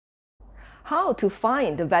How to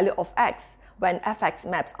find the value of x when fx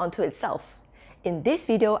maps onto itself. In this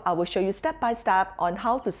video, I will show you step by step on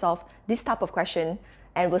how to solve this type of question,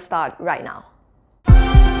 and we'll start right now.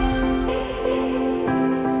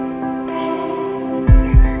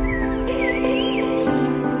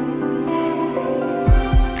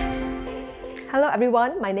 Hello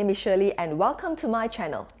everyone, my name is Shirley and welcome to my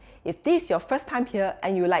channel. If this is your first time here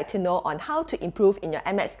and you would like to know on how to improve in your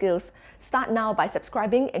math skills, start now by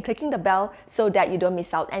subscribing and clicking the bell so that you don't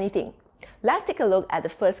miss out anything. Let's take a look at the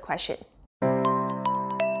first question.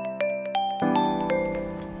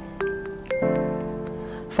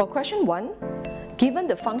 For question 1, given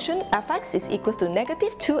the function fx is equals to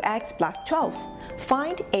negative 2x plus 12,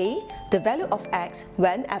 find a, the value of x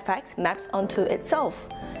when fx maps onto itself,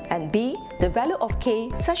 and b, the value of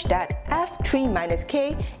k such that f3 minus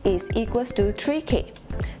k is equals to 3k.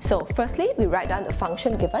 So firstly, we write down the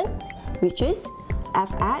function given, which is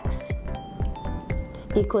fx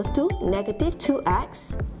equals to negative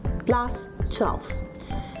 2x plus 12.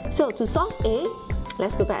 So to solve a,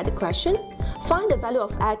 let's go back at the question. Find the value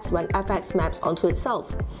of x when fx maps onto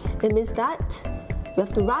itself. It means that we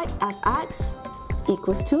have to write fx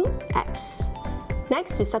equals to x.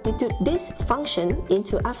 Next, we substitute this function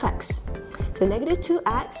into fx. So negative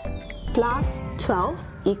 2x plus 12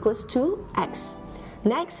 equals to x.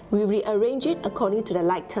 Next, we rearrange it according to the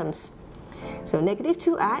like terms. So negative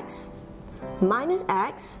 2x minus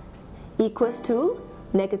x equals to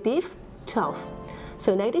negative 12.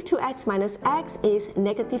 So negative 2x minus x is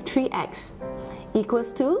negative 3x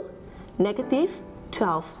equals to negative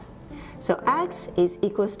 12. So x is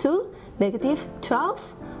equals to negative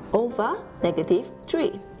 12 over negative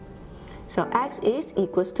 3. So x is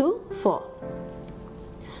equals to 4.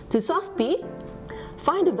 To solve b,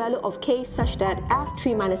 find the value of k such that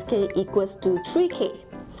f3 minus k equals to 3k.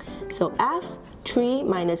 So f3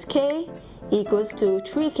 minus k equals to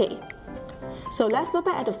 3k. So let's look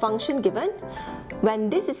back at the function given. When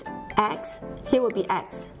this is x, here will be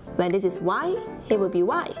x. When this is y, here will be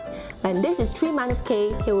y. When this is 3 minus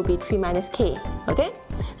k, here will be 3 minus k. Okay?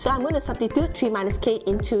 So I'm going to substitute 3 minus k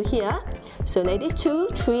into here. So negative 2,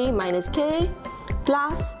 3 minus k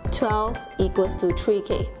plus 12 equals to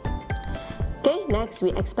 3k. Okay, next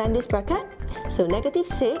we expand this bracket. So negative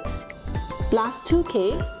 6 plus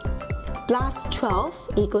 2k plus 12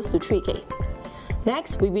 equals to 3k.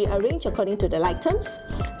 Next, we rearrange according to the like terms.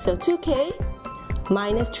 So 2k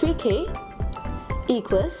minus 3k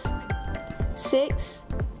equals 6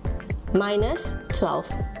 minus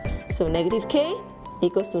 12. So negative k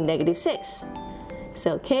equals to negative 6.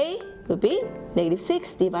 So k will be negative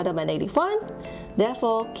 6 divided by negative 1.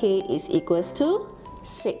 Therefore, k is equals to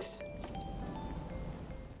 6.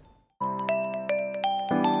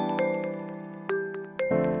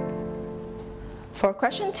 For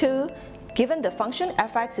question 2, given the function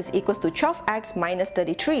fx is equals to 12x minus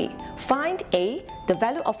 33, find a, the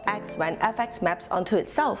value of x when fx maps onto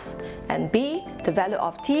itself, and b, the value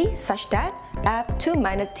of t such that f2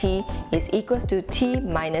 minus t is equals to t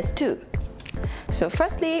minus 2. So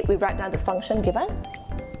firstly, we write down the function given,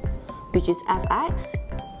 which is fx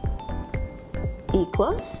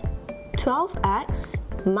equals 12x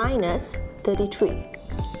minus 33.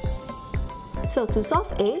 So to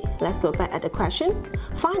solve a, let's look back at the question.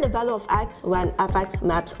 Find the value of x when fx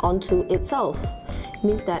maps onto itself.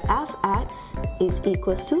 Means that fx is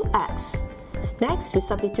equals to x. Next, we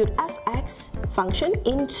substitute fx function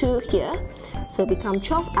into here. So become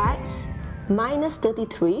 12x minus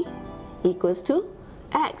 33 equals to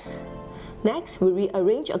x. Next, we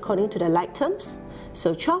rearrange according to the like terms.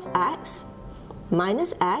 So 12x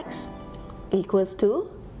minus x equals to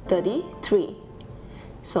 33.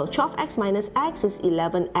 So 12x minus x is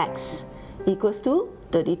 11x equals to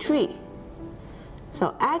 33.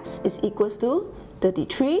 So x is equals to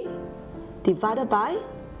 33 divided by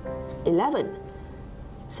 11.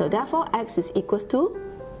 So therefore x is equals to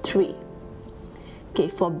 3. Okay,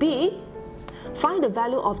 for b, find the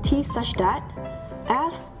value of t such that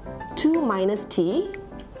f2 minus t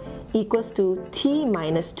equals to t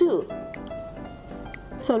minus 2.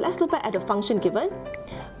 So let's look back at the function given.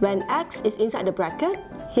 When x is inside the bracket,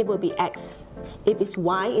 here will be x. If it's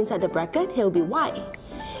y inside the bracket, here will be y.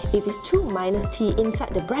 If it's 2 minus t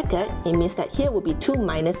inside the bracket, it means that here will be 2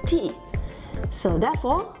 minus t. So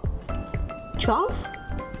therefore, 12,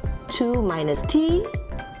 2 minus t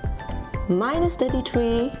minus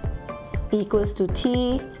 33 equals to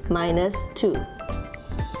t minus 2.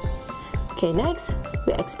 Okay, next,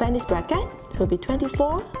 we expand this bracket. So it will be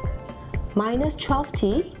 24 minus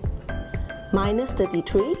 12t minus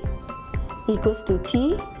 33 equals to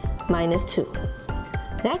t minus 2.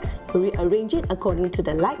 Next, we rearrange it according to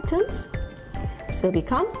the like terms. So it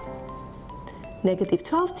become negative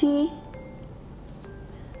 12t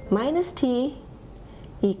minus t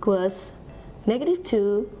equals negative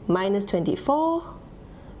 2 minus 24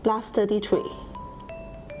 plus 33.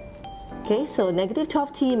 Okay, so negative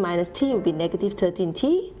 12t minus t will be negative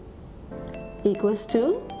 13t equals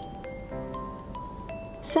to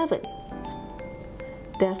 7.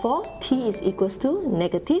 Therefore, t is equals to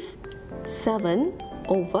negative 7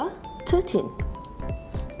 over 13.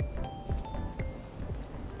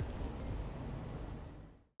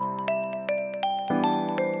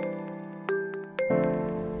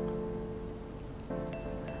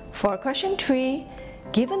 For question 3,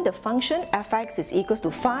 given the function fx is equals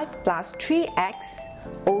to 5 plus 3x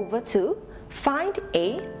over 2, find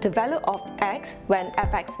a, the value of x when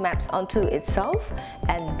fx maps onto itself,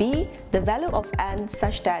 and b, the value of n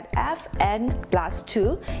such that fn plus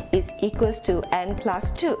 2 is equals to n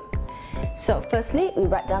plus 2. So firstly, we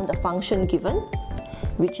write down the function given,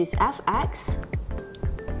 which is fx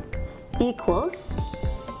equals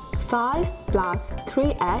 5 plus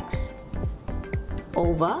 3x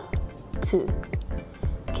over 2.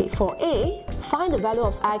 Okay, for a, find the value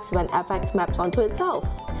of x when fx maps onto itself.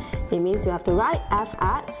 It means you have to write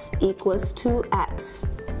fx equals 2x.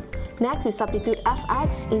 Next, we substitute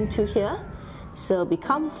fx into here. So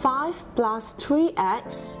become 5 plus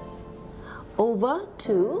 3x over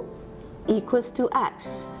 2 equals to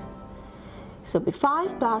x. So be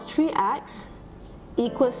 5 plus 3x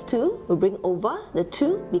equals 2. We bring over the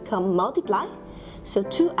 2, become multiply. So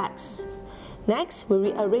 2x. Next, we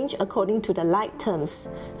rearrange according to the like terms.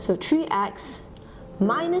 So 3x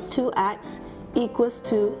minus 2x equals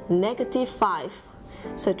to negative 5.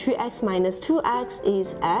 So 3x minus 2x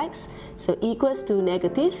is x, so equals to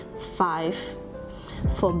negative 5.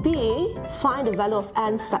 For b, find the value of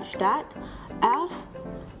n such that f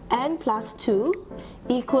n plus 2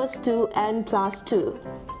 equals to n plus 2.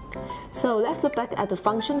 So let's look back at the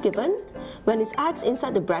function given. When it's x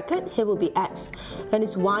inside the bracket, here will be x. When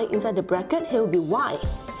it's y inside the bracket, here will be y.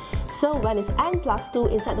 So when it's n plus 2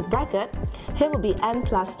 inside the bracket, here will be n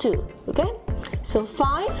plus 2. Okay? So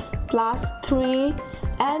 5 plus 3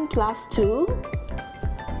 n plus 2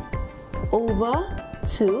 over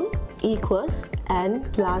 2 equals n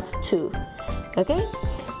plus 2. Okay?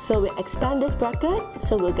 So we expand this bracket,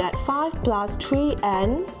 so we'll get 5 plus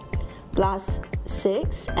 3n plus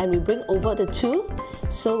 6, and we bring over the 2,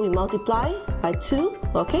 so we multiply by 2,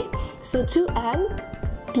 okay? So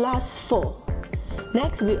 2n plus 4.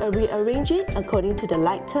 Next, we rearrange it according to the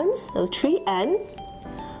like terms, so 3n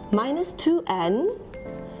minus 2n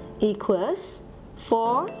equals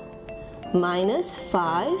 4 minus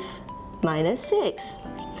 5 minus 6.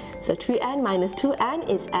 So 3n minus 2n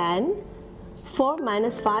is n, 4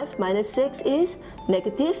 minus 5 minus 6 is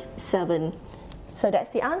negative 7. So that's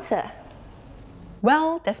the answer.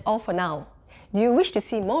 Well, that's all for now. Do you wish to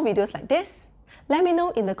see more videos like this? Let me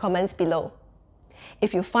know in the comments below.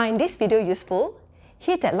 If you find this video useful,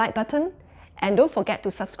 hit that like button and don't forget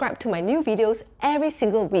to subscribe to my new videos every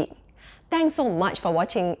single week. Thanks so much for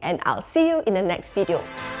watching, and I'll see you in the next video.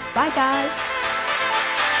 Bye guys!